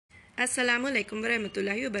Assalamu alaikum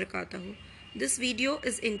warahmatullahi wabarakatuh. This video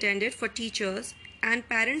is intended for teachers and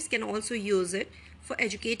parents can also use it for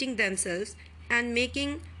educating themselves and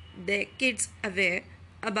making their kids aware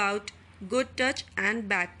about good touch and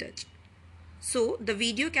bad touch. So the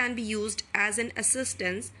video can be used as an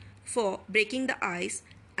assistance for breaking the ice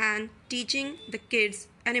and teaching the kids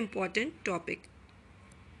an important topic.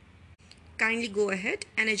 Kindly go ahead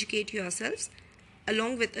and educate yourselves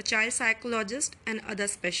along with a child psychologist and other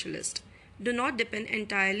specialists. Do not depend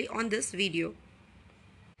entirely on this video.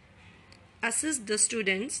 Assist the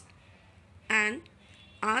students and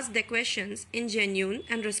ask their questions in genuine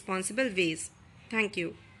and responsible ways. Thank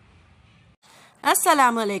you.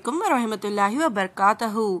 Assalamu alaikum wa rahmatullahi wa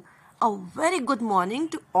barakatuhu. A very good morning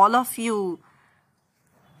to all of you.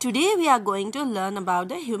 Today we are going to learn about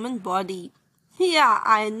the human body. Yeah,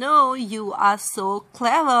 I know you are so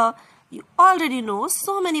clever. You already know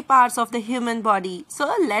so many parts of the human body.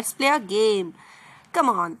 So let's play a game. Come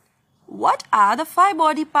on. What are the 5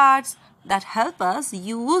 body parts that help us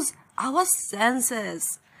use our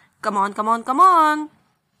senses? Come on.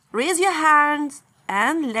 Raise your hands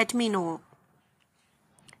and let me know.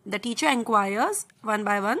 The teacher inquires one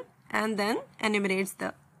by one and then enumerates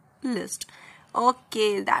the list.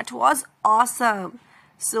 Okay, that was awesome.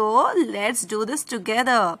 So let's do this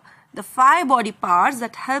together. The 5 body parts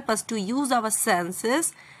that help us to use our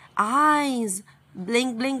senses. Eyes.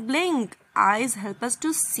 Blink, blink, blink. Eyes help us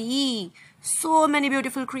to see. So many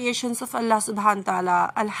beautiful creations of Allah subhanahu wa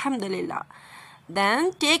ta'ala. Alhamdulillah.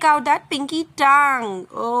 Then take out that pinky tongue.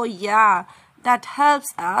 Oh yeah. That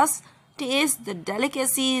helps us taste the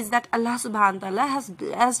delicacies that Allah subhanahu wa ta'ala has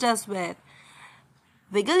blessed us with.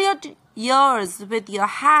 Wiggle your ears with your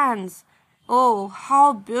hands. Oh,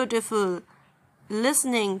 how beautiful.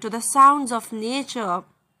 Listening to the sounds of nature.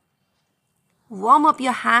 Warm up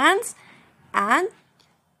your hands and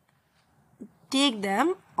take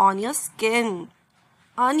them on your skin,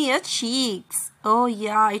 on your cheeks. Oh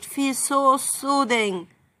yeah, it feels so soothing.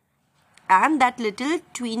 And that little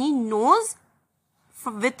tweeny nose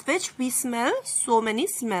with which we smell so many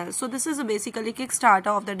smells. So this is basically kickstarter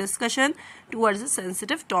of the discussion towards a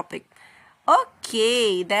sensitive topic.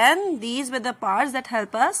 Okay, then these were the parts that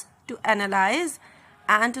help us to analyze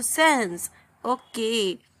and to sense.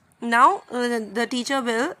 Okay, now the teacher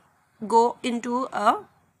will go into a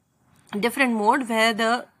different mode where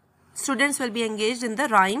the students will be engaged in the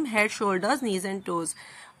rhyme, head, shoulders, knees and toes.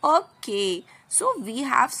 Okay, so we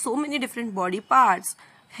have so many different body parts.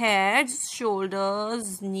 Heads,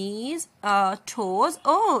 shoulders, knees, toes.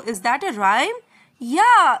 Oh, is that a rhyme?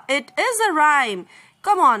 Yeah, it is a rhyme.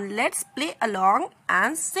 Come on, let's play along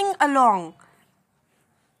and sing along.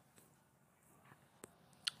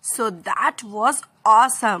 So that was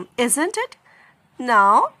awesome, isn't it?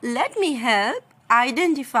 Now, let me help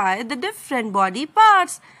identify the different body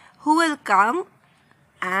parts. Who will come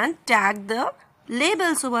and tag the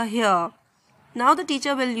labels over here? Now the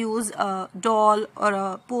teacher will use a doll or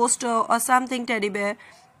a poster or something, teddy bear,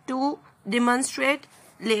 to demonstrate,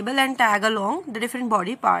 label and tag along the different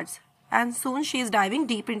body parts. And soon she is diving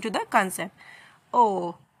deep into the concept.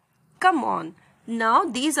 Oh, come on. Now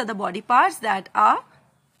these are the body parts that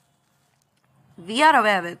we are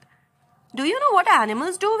aware with. Do you know what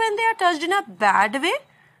animals do when they are touched in a bad way?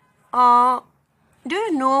 Do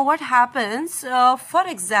you know what happens, for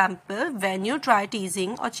example, when you try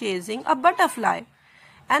teasing or chasing a butterfly?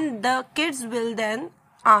 And the kids will then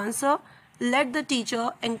answer. Let the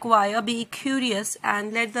teacher inquire, be curious,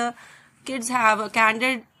 and let the kids have a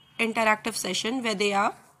candid interactive session where they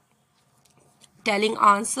are telling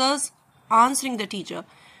answers, answering the teacher.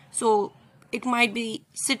 So it might be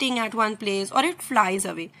sitting at one place or it flies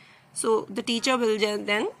away. So the teacher will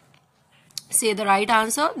then say the right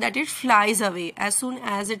answer, that it flies away. As soon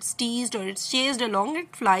as it's teased or it's chased along,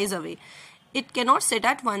 it flies away. It cannot sit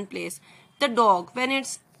at one place. The dog, when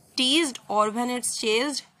it's teased or when it's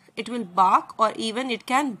chased, it will bark or even it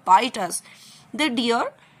can bite us. The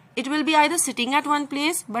deer, it will be either sitting at one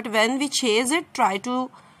place, but when we chase it, try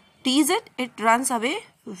to tease it, it runs away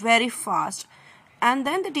very fast. And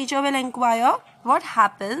then the teacher will inquire what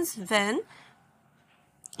happens when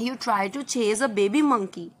you try to chase a baby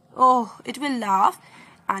monkey. Oh, it will laugh,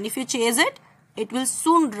 and if you chase it, it will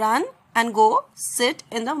soon run and go sit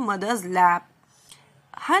in the mother's lap.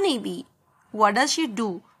 Honeybee, what does she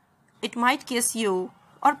do? It might kiss you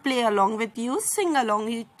or play along with you, sing along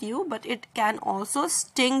with you, but it can also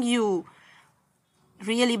sting you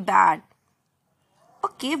really bad.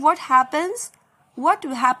 Okay, what happens? What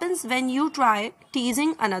happens when you try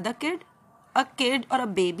teasing another kid, a kid or a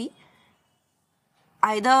baby?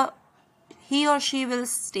 Either he or she will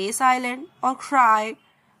stay silent or cry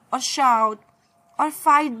or shout or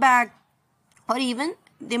fight back, or even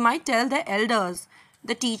they might tell their elders,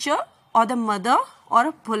 the teacher or the mother or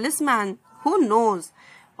a policeman. Who knows?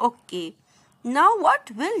 Okay. Now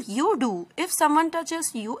what will you do if someone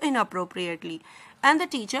touches you inappropriately and the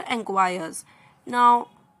teacher inquires? Now,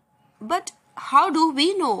 but how do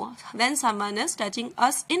we know when someone is touching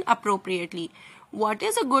us inappropriately? What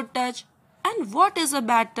is a good touch and what is a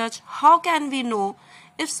bad touch? How can we know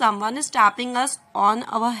if someone is tapping us on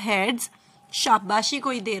our heads? शाबाशी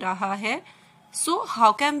कोई दे रहा है, so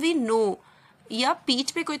how can we know? या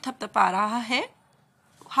पीठ पे कोई थपथपा रहा है,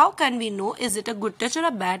 how can we know is it a good touch or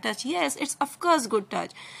a bad touch? Yes, it's of course good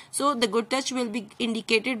touch. So the good touch will be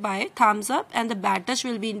indicated by thumbs up and the bad touch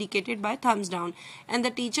will be indicated by thumbs down, and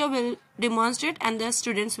the teacher will demonstrate and the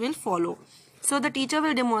students will follow. So the teacher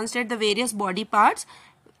will demonstrate the various body parts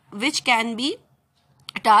which can be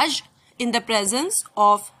touched in the presence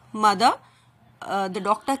of mother. The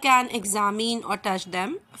doctor can examine or touch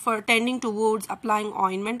them for tending to wounds, applying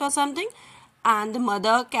ointment or something, and the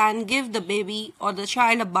mother can give the baby or the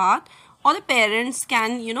child a bath, or the parents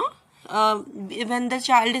can, when the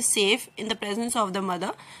child is safe in the presence of the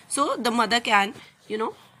mother, so the mother can,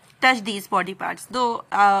 touch these body parts. Though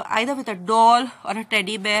either with a doll or a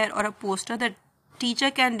teddy bear or a poster, the teacher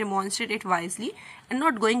can demonstrate it wisely and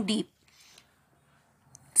not going deep.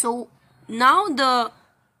 So now the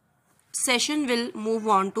session will move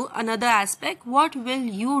on to another aspect. What will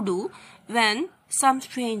you do when some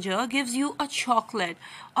stranger gives you a chocolate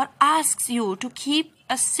or asks you to keep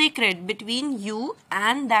a secret between you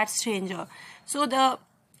and that stranger? So the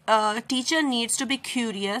teacher needs to be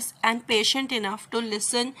curious and patient enough to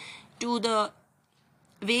listen to the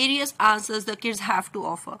various answers the kids have to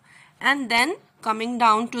offer, and then coming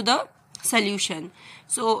down to the solution.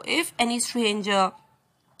 So if any stranger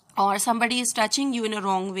or somebody is touching you in a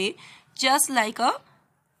wrong way, just like a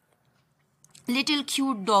little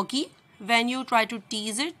cute doggy, when you try to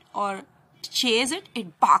tease it or chase it,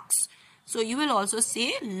 it barks. So you will also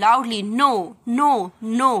say loudly, no, no,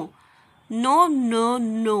 no, no, no,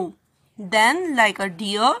 no. Then like a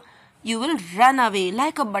deer, you will run away.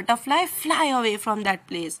 Like a butterfly, fly away from that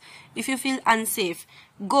place. If you feel unsafe,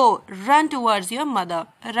 go, run towards your mother.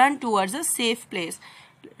 Run towards a safe place,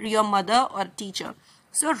 your mother or teacher.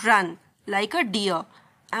 So run like a deer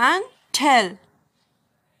and tell.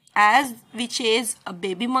 As we chase a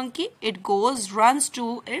baby monkey, it runs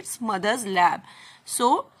to its mother's lap.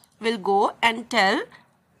 So we'll go and tell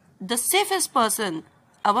the safest person,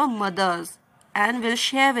 our mothers, and we'll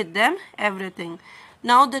share with them everything.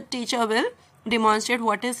 Now the teacher will demonstrate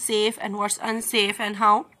what is safe and what's unsafe, and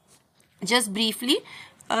how, just briefly,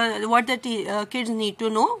 what the kids need to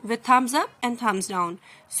know with thumbs up and thumbs down.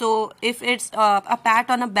 So if it's a pat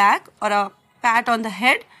on the back or a pat on the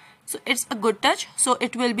head, so it's a good touch, so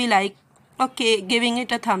it will be like, okay, giving it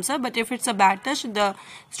a thumbs up. But if it's a bad touch, the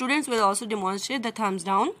students will also demonstrate the thumbs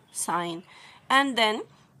down sign. And then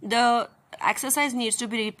the exercise needs to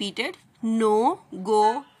be repeated. No,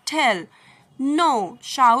 go, tell. No,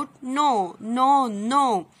 shout no, no,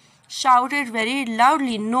 no. Shout it very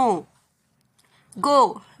loudly, no.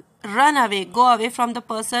 Go, run away, go away from the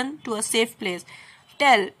person to a safe place.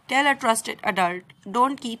 Tell a trusted adult.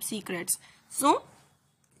 Don't keep secrets. So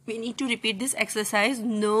we need to repeat this exercise,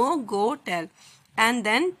 no, go, tell. And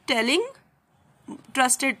then telling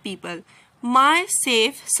trusted people, my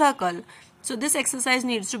safe circle. So this exercise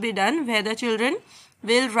needs to be done where the children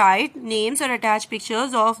will write names or attach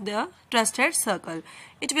pictures of the trusted circle.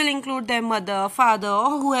 It will include their mother, father,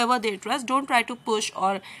 or whoever they trust. Don't try to push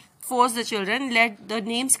or force the children. Let the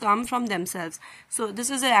names come from themselves. So this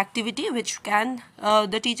is an activity which can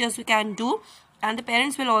the teachers can do, and the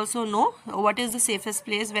parents will also know what is the safest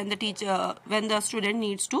place when the student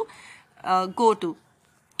needs to go to.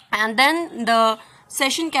 And then the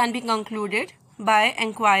session can be concluded by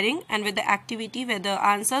inquiring, and with the activity where the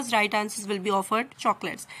right answers will be offered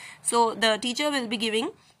chocolates. So the teacher will be giving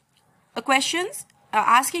questions,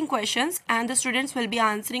 asking questions, and the students will be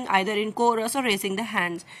answering either in chorus or raising their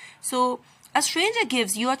hands. So a stranger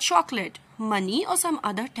gives you a chocolate, money, or some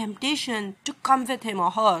other temptation to come with him or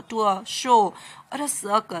her to a show or a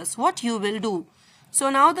circus. What you will do? So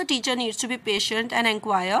now the teacher needs to be patient and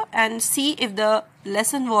inquire and see if the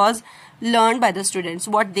lesson was learned by the students,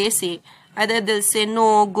 what they say. Either they'll say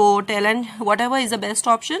no, go, tell, and whatever is the best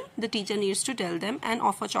option, the teacher needs to tell them and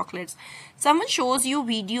offer chocolates. Someone shows you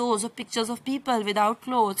videos or pictures of people without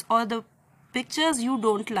clothes, or the pictures you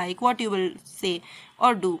don't like, what you will say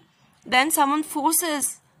or do. Then someone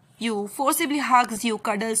forcibly hugs you,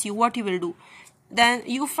 cuddles you, what you will do. Then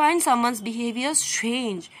you find someone's behavior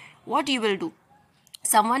strange, what you will do.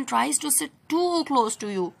 Someone tries to sit too close to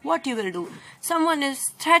you, what you will do? Someone is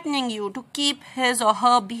threatening you to keep his or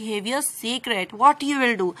her behavior secret, what you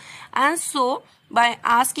will do? And so by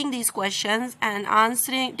asking these questions and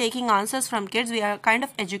taking answers from kids, we are kind of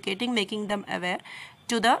educating, making them aware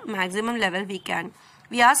to the maximum level we can.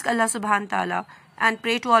 We ask Allah subhanahu wa ta'ala and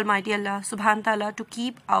pray to Almighty Allah subhanahu wa ta'ala to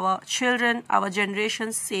keep our children, our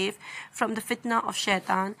generations safe from the fitna of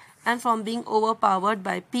shaitan and from being overpowered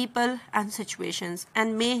by people and situations.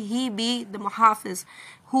 And may He be the Muhafiz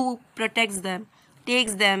who protects them,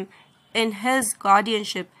 takes them in His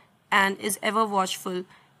guardianship, and is ever watchful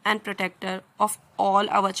and protector of all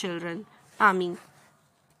our children. Ameen.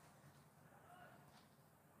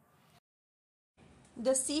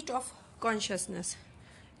 The seat of consciousness.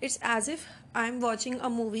 It's as if I'm watching a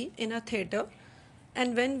movie in a theater,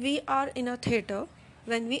 and when we are in a theater,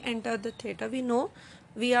 when we enter the theater, we know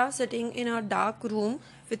we are sitting in a dark room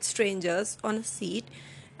with strangers on a seat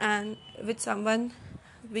and with someone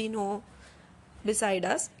we know beside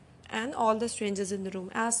us and all the strangers in the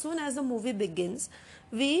room. As soon as the movie begins,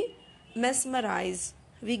 we mesmerize,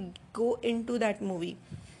 we go into that movie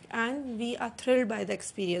and we are thrilled by the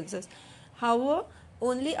experiences. However,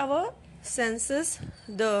 only our senses,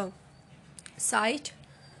 the sight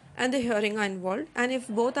and the hearing are involved, and if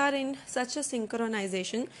both are in such a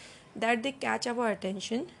synchronization that they catch our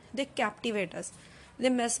attention, they captivate us, they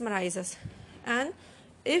mesmerize us. And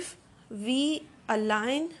if we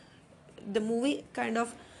align, the movie kind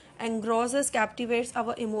of engrosses, captivates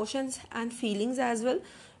our emotions and feelings as well,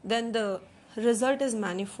 then the result is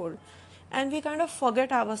manifold, and we kind of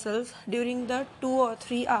forget ourselves during the 2 or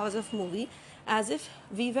 3 hours of movie, as if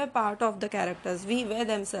we were part of the characters, we were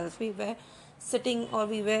themselves, we were sitting, or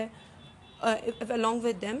we were along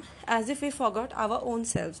with them, as if we forgot our own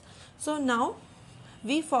selves. So now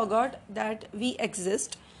we forgot that we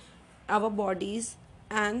exist, our bodies,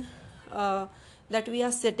 and that we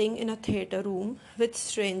are sitting in a theater room with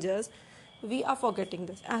strangers. We are forgetting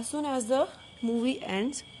this. As soon as the movie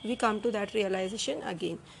ends, we come to that realization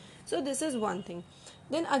again. So this is one thing.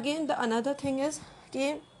 Then again, the another thing is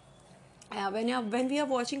कि when we are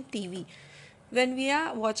watching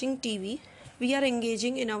TV, we are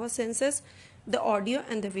engaging in our senses, the audio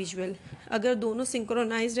and the visual. अगर दोनों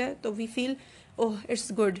synchronized है तो we feel oh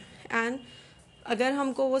it's good, and अगर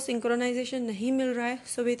हमको वो synchronization नहीं मिल रहा है,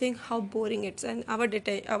 so we think how boring it's, and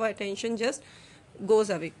our attention just goes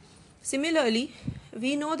away. Similarly,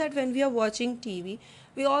 we know that when we are watching TV,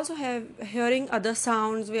 we also have hearing other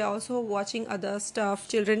sounds, we are also watching other stuff,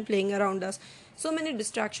 children playing around us, so many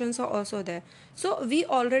distractions are also there. So we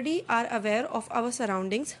already are aware of our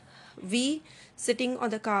surroundings. We sitting on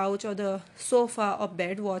the couch or the sofa or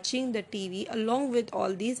bed watching the TV along with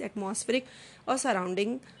all these atmospheric or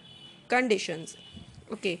surrounding conditions.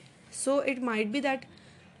 Okay, so it might be that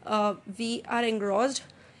we are engrossed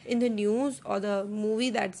in the news or the movie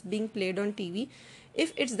that's being played on TV.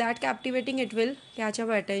 If it's that captivating, it will catch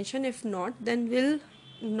our attention. If not, then we'll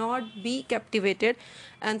not be captivated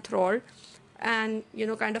and enthralled and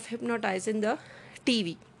kind of hypnotized in the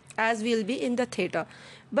TV as we'll be in the theater.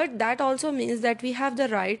 But that also means that we have the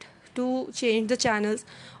right to change the channels,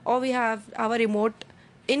 or we have our remote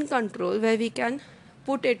in control where we can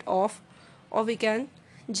put it off, or we can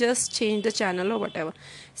just change the channel or whatever.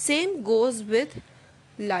 Same goes with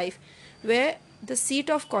life, where the seat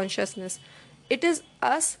of consciousness, it is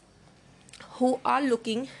us who are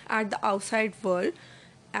looking at the outside world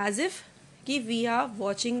as if we are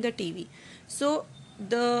watching the TV. So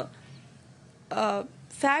the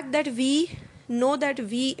fact that we know that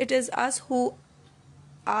it is us who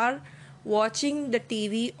are watching the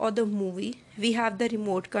TV or the movie, we have the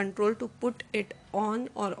remote control to put it on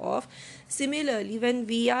or off. Similarly, when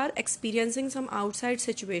we are experiencing some outside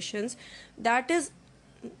situations, that is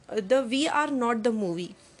we are not the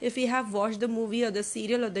movie. If we have watched the movie or the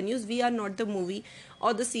serial or the news, we are not the movie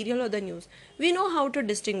or the serial or the news. We know how to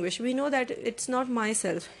distinguish. We know that it's not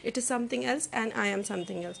myself, it is something else, and I am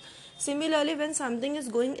something else. Similarly, when something is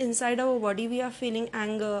going inside our body, we are feeling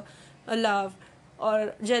anger, love,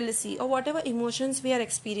 or jealousy, or whatever emotions we are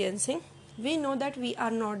experiencing, we know that we are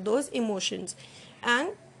not those emotions, and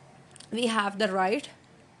we have the right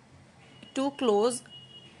to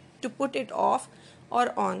put it off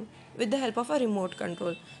or on with the help of a remote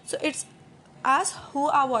control. So it's us who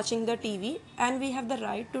are watching the TV, and we have the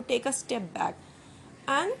right to take a step back,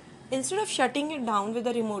 and instead of shutting it down with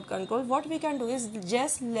the remote control, what we can do is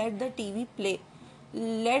just let the TV play,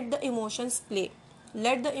 let the emotions play,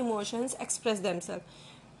 let the emotions express themselves.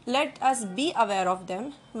 Let us be aware of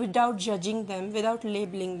them without judging them, without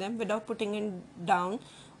labeling them, without putting it down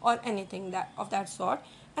or anything of that sort.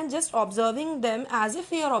 and just observing them as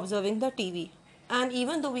if we are observing the TV. And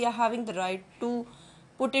even though we are having the right to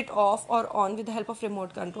put it off or on with the help of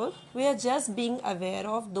remote control, we are just being aware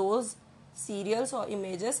of those serials or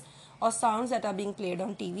images or sounds that are being played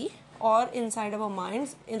on TV or inside our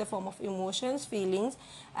minds in the form of emotions, feelings,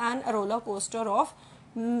 and a roller coaster of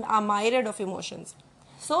a myriad of emotions.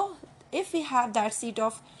 So if we have that seat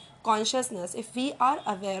of consciousness, if we are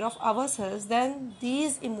aware of ourselves, then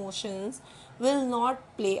these emotions will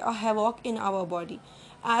not play a havoc in our body.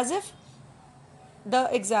 As if the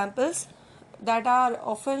examples that are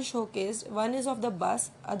often showcased, one is of the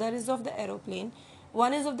bus, other is of the aeroplane,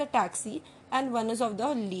 one is of the taxi, and one is of the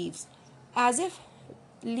leaves. As if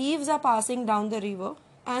leaves are passing down the river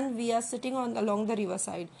and we are sitting on along the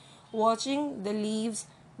riverside watching the leaves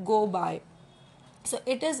go by. So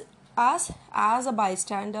it is us as a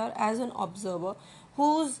bystander, as an observer,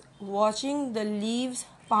 who's watching the leaves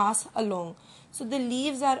pass along. So the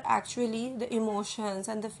leaves are actually the emotions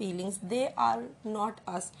and the feelings. They are not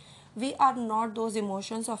us. We are not those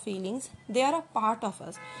emotions or feelings. They are a part of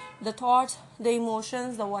us. The thoughts, the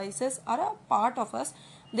emotions, the voices are a part of us.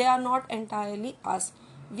 They are not entirely us.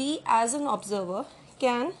 We as an observer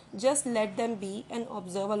can just let them be and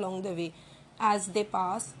observe along the way as they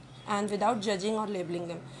pass and without judging or labeling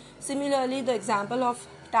them. Similarly, the example of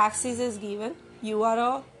taxis is given. You are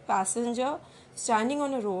a passenger standing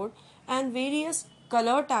on a road and various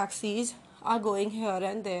color taxis are going here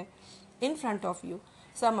and there in front of you.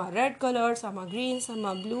 Some are red colored, some are green, some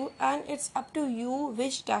are blue, and it's up to you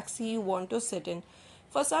which taxi you want to sit in.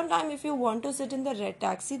 For some time, if you want to sit in the red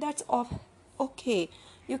taxi, that's okay.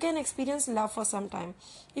 You can experience love for some time.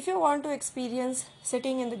 If you want to experience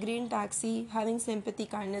sitting in the green taxi, having sympathy,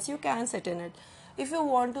 kindness, you can sit in it. If you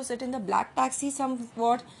want to sit in the black taxi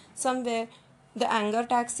somewhere, the anger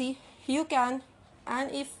taxi, you can.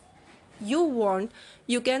 And if you want,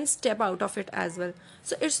 you can step out of it as well.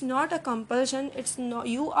 So it's not a compulsion. It's not,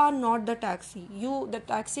 you are not the taxi. The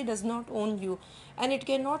taxi does not own you, and it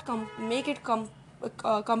cannot make it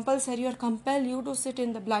compulsory or compel you to sit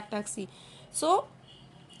in the black taxi. So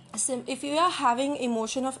if we are having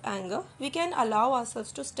emotion of anger, we can allow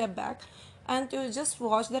ourselves to step back and to just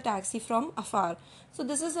watch the taxi from afar. So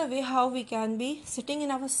this is a way how we can be sitting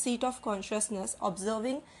in our seat of consciousness,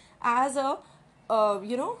 observing as a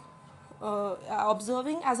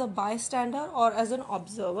observing as a bystander or as an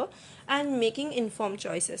observer and making informed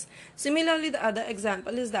choices. Similarly, the other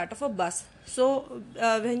example is that of a bus. So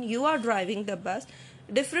when you are driving the bus,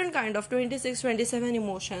 different kind of 26, 27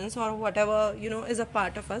 emotions or whatever is a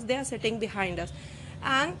part of us, they are sitting behind us,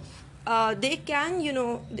 and they can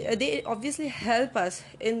they obviously help us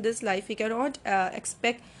in this life. We cannot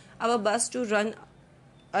expect our bus to run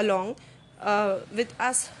along with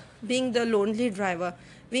us being the lonely driver.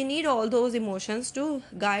 We need all those emotions to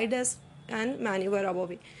guide us and maneuver our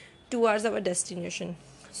way towards our destination.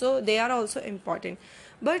 So they are also important.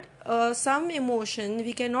 But some emotion,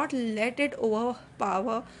 we cannot let it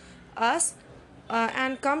overpower us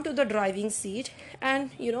and come to the driving seat.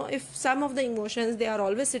 And if some of the emotions, they are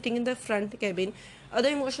always sitting in the front cabin, other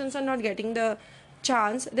emotions are not getting the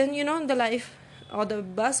chance, then the life or the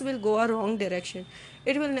bus will go a wrong direction.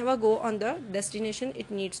 It will never go on the destination it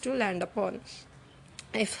needs to land upon.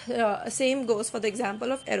 If same goes for the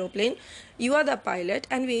example of aeroplane, you are the pilot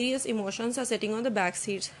and various emotions are sitting on the back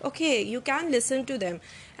seats. Okay, you can listen to them.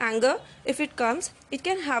 Anger, if it comes, it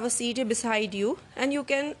can have a seat beside you and you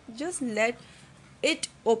can just let it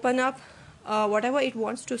open up whatever it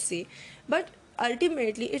wants to say. But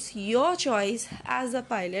ultimately, it's your choice as a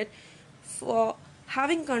pilot for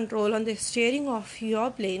having control on the steering of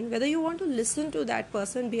your plane, whether you want to listen to that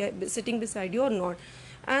person sitting beside you or not.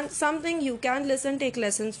 And something you can listen, take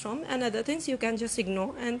lessons from, and other things you can just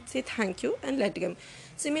ignore and say thank you and let them.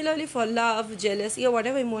 Similarly, for love, jealousy, or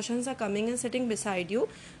whatever emotions are coming and sitting beside you,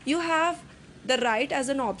 you have the right as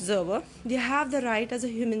an observer, you have the right as a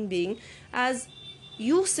human being. As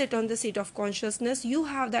you sit on the seat of consciousness, you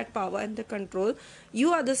have that power and the control.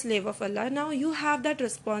 You are the slave of Allah. Now you have that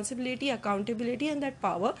responsibility, accountability, and that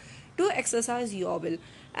power to exercise your will.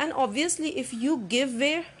 And obviously, if you give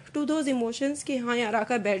way to those emotions कि हाँ यार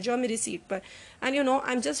आकर बैठ जाओ मेरी seat पर, and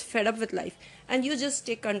I'm just fed up with life, and you just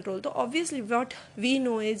take control, तो obviously what we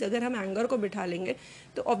know is अगर हम anger को बिठा लेंगे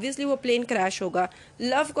तो obviously वो plane crash होगा,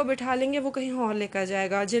 love को बिठा लेंगे वो कहीं और लेकर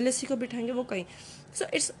जाएगा, jealousy को बिठाएंगे वो कहीं. So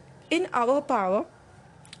it's in our power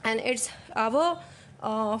and it's our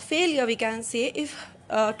failure, we can say, if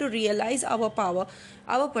to realize our power,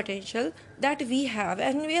 our potential that we have,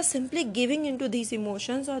 and we are simply giving into these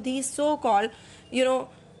emotions or these so-called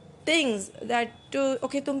things that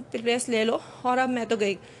okay तुम place ले लो और अब मैं तो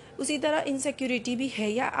गई. उसी तरह इनसिक्योरिटी भी है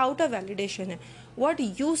या आउटर वैलिडेशन है. What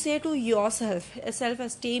you say to your self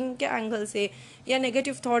esteem के एंगल से या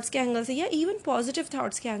नेगेटिव थाट्स के एंगल से या इवन पॉजिटिव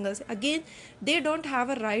थाट्स के एंगल से, again they don't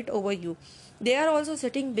have a right over you. They are also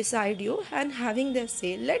sitting beside you and having their say.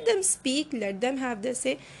 Let them speak, let them have their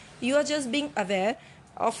say. You are just being aware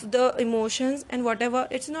of the emotions and whatever.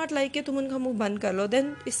 It's not like कि तुम उनका मुंह बंद कर लो,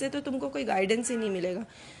 then इससे तो तुमको कोई guidance ही नहीं मिलेगा.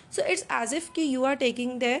 So it's as if कि you are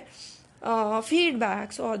taking their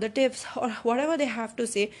feedbacks or the tips or whatever they have to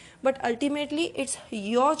say, but ultimately it's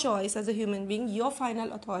your choice as a human being, your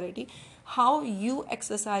final authority, how you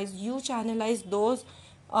exercise, you channelize those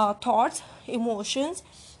thoughts, emotions,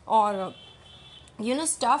 or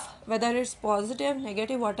stuff, whether it's positive,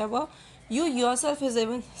 negative, whatever you yourself is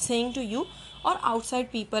even saying to you or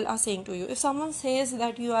outside people are saying to you. If someone says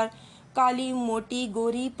that you are kali, moti,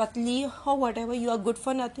 gori, patli or whatever, you are good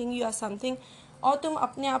for nothing, you are something, और तुम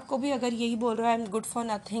अपने आप को भी अगर यही बोल रहे हो I am good for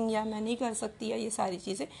nothing या मैं नहीं कर सकती या ये सारी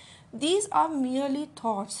चीज़ें, these are merely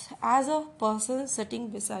thoughts as a person sitting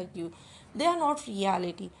beside you. They are not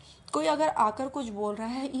reality. कोई अगर आकर कुछ बोल रहा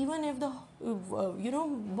है, इवन इफ द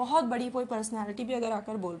बहुत बड़ी कोई पर्सनैलिटी भी अगर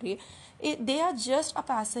आकर बोल रही है, they are just a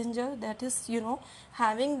passenger that is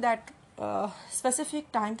having that specific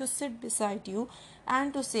time to sit beside you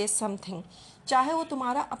and to say something. चाहे वो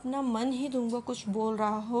तुम्हारा अपना मन ही तुमको कुछ बोल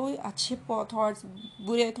रहा हो, अच्छे थॉट्स,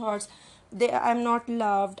 बुरे thoughts, I am not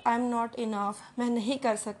loved, I am not enough, मैं नहीं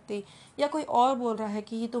कर सकती, या कोई और बोल रहा है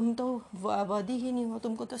कि तुम तो वर्दी ही नहीं हो,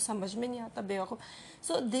 तुमको तो समझ में नहीं आता, बेवकूफ़.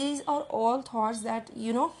 So these are all thoughts that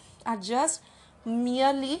are just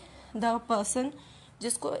merely the person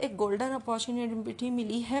जिसको एक गोल्डन अपॉर्चुनिटी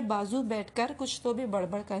मिली है बाजू बैठकर कुछ तो भी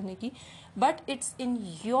बड़बड़ करने की, but it's in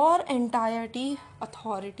your entirety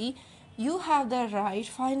authority. You have the right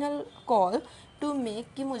final call to make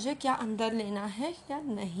कि मुझे क्या अंदर लेना है या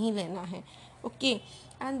नहीं लेना है. Okay,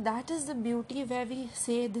 and that is the beauty where we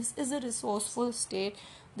say this is a resourceful state,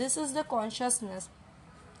 this is the consciousness,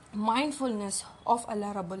 mindfulness of Allah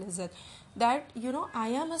Rabbul Izzat, that I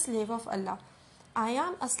am a slave of Allah, I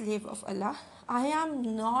am a slave of Allah, I am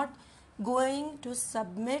not going to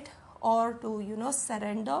submit or to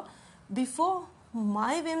surrender before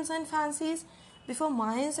my whims and fancies, before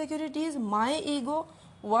my insecurities, my ego,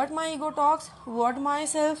 what my ego talks, what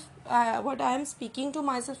I am speaking to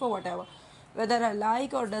myself or whatever, whether I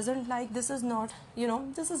like or doesn't like. This is not,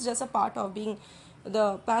 this is just a part of being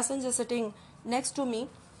the passenger sitting next to me.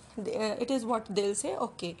 It is what they'll say.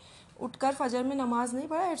 Okay, उठकर फजर में नमाज नहीं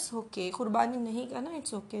पढ़ा, it's okay. कुर्बानी नहीं करना,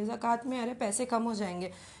 it's okay. ज़कात में अरे पैसे कम हो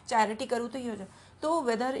जाएंगे, चैरिटी करूँ तो ये हो जाए. तो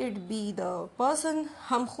whether it be the person,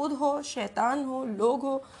 हम खुद हो, शैतान हो, लोग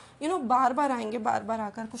हो, बार बार आएंगे, बार बार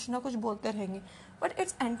आकर कुछ ना कुछ बोलते रहेंगे, but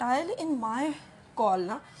it's entirely in my call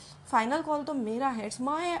ना. फाइनल कॉल तो मेरा है, इट्स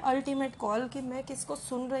माई अल्टीमेट कॉल कि मैं किसको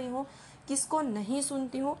सुन रही हूँ, किसको नहीं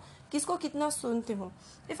सुनती हूँ, किसको कितना सुनती हूँ.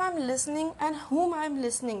 If I am listening and whom I am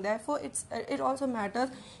listening, therefore it also matters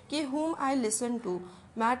कि whom I listen to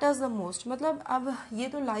matters the most. मतलब अब ये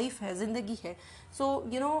तो लाइफ है, ज़िंदगी है. So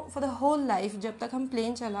for the whole life, जब तक हम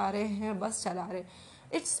प्लेन चला रहे हैं, बस चला रहे हैं,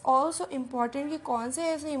 इट्स ऑल्सो इम्पॉर्टेंट कि कौन से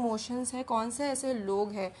ऐसे इमोशंस हैं, कौन से ऐसे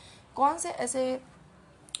लोग हैं, कौन से ऐसे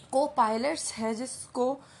को पायलट्स है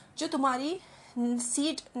जो तुम्हारी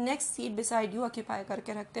next seat beside you occupy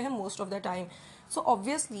करके रखते हैं most of the time. So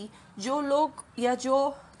obviously जो लोग या जो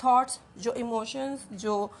थॉट्स, जो इमोशंस,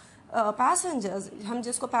 जो पैसेंजर्स, हम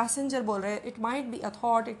जिसको पैसेंजर बोल रहे हैं, it might be a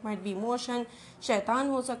thought, it might be emotion, शैतान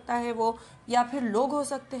हो सकता है वो, या फिर लोग हो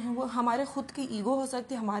सकते हैं वो, हमारे खुद की ईगो हो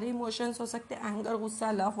सकती है, हमारे इमोशंस हो सकते हैं, एंगर,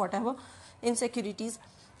 गुस्सा, लव, व्हाटएवर, इनसिक्योरिटीज़,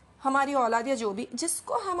 हमारी औलाद या जो भी,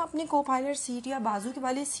 जिसको हम अपनी को पायलट सीट या बाजू की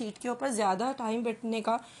वाली सीट के ऊपर ज़्यादा टाइम बैठने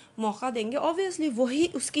का मौका देंगे, ऑब्वियसली वही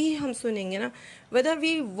उसकी ही हम सुनेंगे ना, वेदर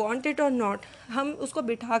वी वांट इट और नॉट. हम उसको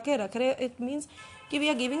बिठा के रख रहे, इट मीन्स कि we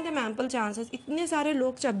are giving them ample chances. इतने सारे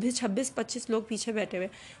लोग 26-25 लोग पीछे बैठे हुए,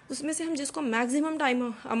 उसमें से हम जिसको maximum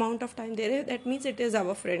time amount of time दे रहे हैं, that means it is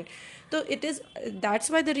our friend. तो it is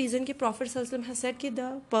that's why the reason कि प्रॉफिट सल्लल्लाहु अलैहि वसल्लम हैज सेड कि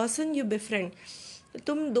द पर्सन यू बेफ्रेंड,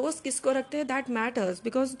 तुम दोस्त किसको रखते हैं, दैट मैटर्स,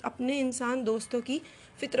 बिकॉज अपने इंसान दोस्तों की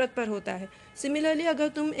फितरत पर होता है. सिमिलरली अगर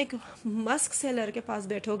तुम एक मस्क सेलर के पास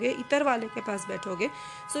बैठोगे, इतर वाले के पास बैठोगे,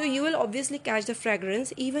 so you will obviously catch the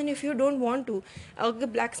fragrance even if you don't want to. अगर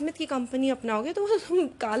ब्लैक स्मिथ की कंपनी अपनाओगे तो तुम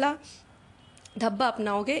काला धब्बा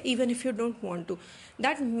अपनाओगे even if you don't want to.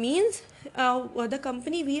 That means the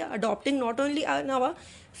company we are adopting not only in our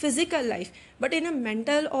physical life but in a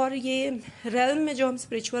mental, और ये रेल्म में जो हम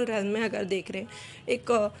स्पिरिचुअल रेल्म में अगर देख रहे हैं,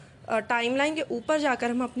 एक टाइमलाइन के ऊपर जाकर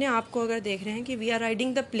हम अपने आप को अगर देख रहे हैं कि we are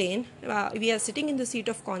riding the plane, we are sitting in the seat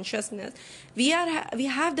of consciousness, we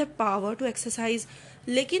have the power to exercise,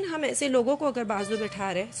 लेकिन हम ऐसे लोगों को अगर बाजू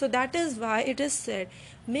बैठा रहे, so that is why it is said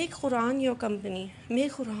make Quran your company,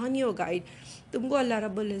 make Quran your guide. तुमको अल्लाह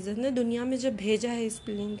रब्बुल इज़्ज़त ने दुनिया में जब भेजा है इस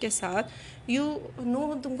प्लेन के साथ, यू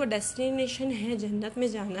नो तुमको डेस्टिनेशन है, जन्नत में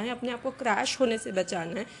जाना है, अपने आप को क्रैश होने से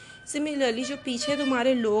बचाना है। सिमिलरली जो पीछे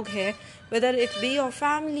तुम्हारे लोग हैं, whether it be your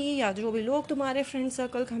family या जो भी लोग तुम्हारे फ्रेंड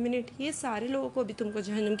सर्कल कम्युनिटी, ये सारे लोगों को भी तुमको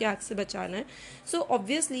जहन्नुम की आग से बचाना है। सो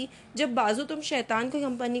ऑब्वियसली जब बाजू तुम शैतान की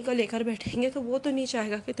कंपनी को लेकर बैठेंगे तो वो तो नहीं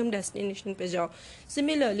चाहेगा कि तुम डेस्टिनेशन पे जाओ।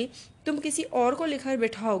 सिमिलरली तुम किसी और को लेकर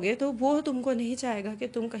बैठाओगे तो वो तुमको नहीं चाहेगा कि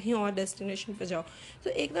तुम कहीं और डेस्टिनेशन पे जाओ। तो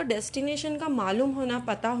एक तो डेस्टिनेशन का मालूम होना,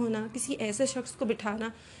 पता होना, किसी ऐसे शख्स को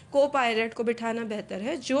बिठाना, को पायलट को बिठाना बेहतर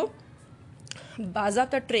है जो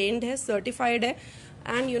बाज़ाब्ता ट्रेंड है, सर्टिफाइड है,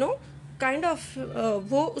 and you know kind of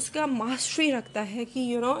वो उसका मास्टरी रखता है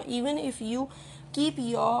कि you know even if you keep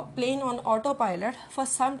your plane on autopilot for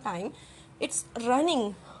some time, it's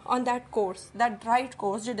running on that course, that right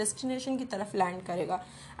course जो डेस्टिनेशन की तरफ लैंड करेगा,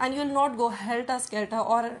 and you will not go helter skelter,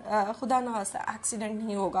 और खुदा ना खास्ता accident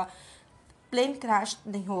नहीं होगा, प्लेन क्रैश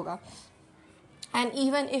नहीं होगा। And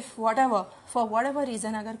even if for whatever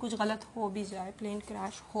reason अगर कुछ गलत हो भी जाए, प्लेन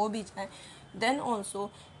क्रैश हो भी जाए, then also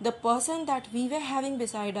the person that we were having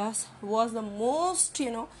beside us was the most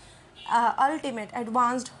ultimate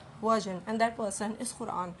advanced version, and that person is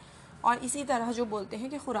Quran। और इसी तरह जो बोलते हैं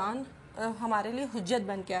कि कुरान हमारे लिए हुज्जत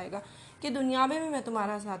बन के आएगा कि दुनिया में भी मैं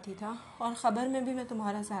तुम्हारा साथी था, और ख़बर में भी मैं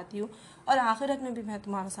तुम्हारा साथी हूँ, और आखिरत में भी मैं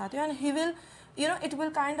तुम्हारा साथी हूँ, and he will it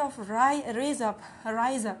will kind of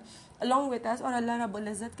rise up along with us। और अल्लाह रब्बुल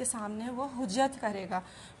इज़्ज़त के सामने वो हुज्जत करेगा,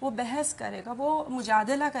 वो बहस करेगा, वो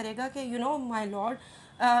मुजादला करेगा कि my lord,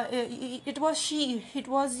 it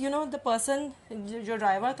was the person जो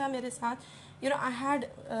ड्राइवर था मेरे साथ,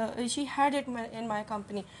 she had it in my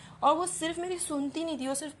company. और वो सिर्फ मेरी सुनती नहीं थी,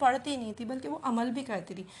 वो सिर्फ पढ़ती नहीं थी, बल्कि वो अमल भी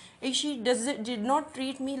करती थी। She did not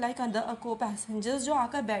treat me like other co passengers जो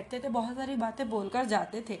आकर बैठते थे, बहुत सारी बातें बोलकर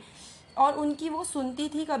जाते थे, और उनकी वो सुनती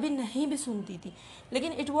थी, कभी नहीं भी सुनती थी,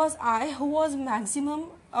 लेकिन it was I who was maximum,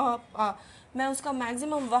 मैं उसका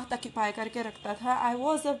मैक्सिमम वक्त ऑक्यूपाई करके रखता था। I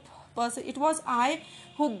was a person, it was I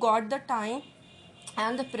who got the time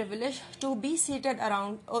and the privilege to be seated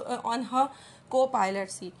around on her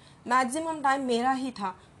co-pilot seat. Maximum time मेरा ही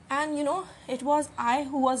था, and it was I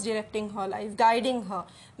who was directing her life, guiding her,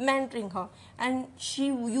 mentoring her, and she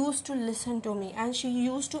used to listen to me and she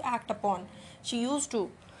used to act upon, she used to।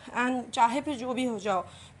 And चाहे फिर जो भी हो जाओ,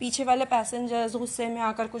 पीछे वाले पैसेंजर्स गुस्से में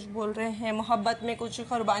आकर कुछ बोल रहे हैं, मोहब्बत में कुछ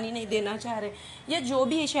कुर्बानी नहीं देना चाह रहे, या जो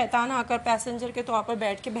भी शैतान आकर पैसेंजर के तौर पर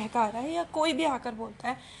बैठ के बहका रहा है, या कोई भी आकर बोलता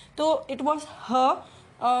है, तो it was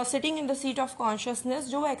her sitting in the seat of consciousness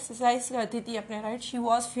जो वो एक्सरसाइज करती थी अपने right. She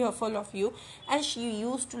was fearful of you and she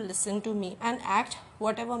use to listen to me and act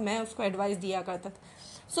whatever मैं उसको एडवाइस दिया करता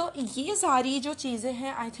था। सो ये सारी जो चीज़ें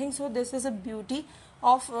हैं, I think so this is a beauty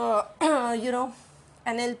of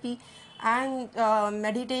NLP and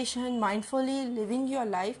meditation, mindfully living your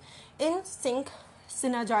life in sync,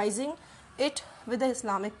 synergizing it with the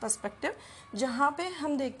Islamic perspective, जहाँ पे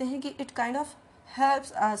हम देखते हैं कि it kind of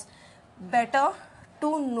helps us better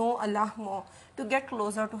to know Allah more, to get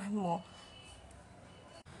closer to Him more.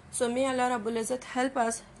 So may Allah Rabbul Izzat help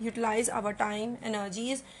us utilize our time,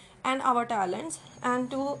 energies and our talents, and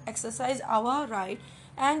to exercise our right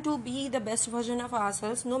and to be the best version of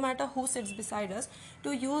ourselves, no matter who sits beside us,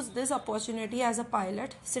 to use this opportunity as a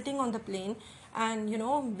pilot sitting on the plane, and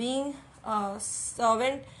being a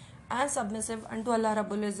servant and submissive unto Allah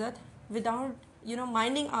Rabbul Izzat, without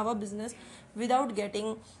minding our business, without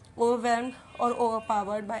getting overwhelmed or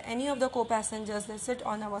overpowered by any of the co-passengers that sit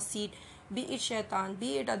on our seat, be it shaitan,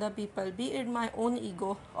 be it other people, be it my own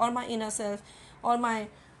ego or my inner self or my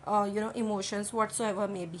emotions, whatsoever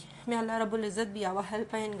may be. May Allah Rabbul Izzat be our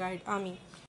helper and guide. Ameen.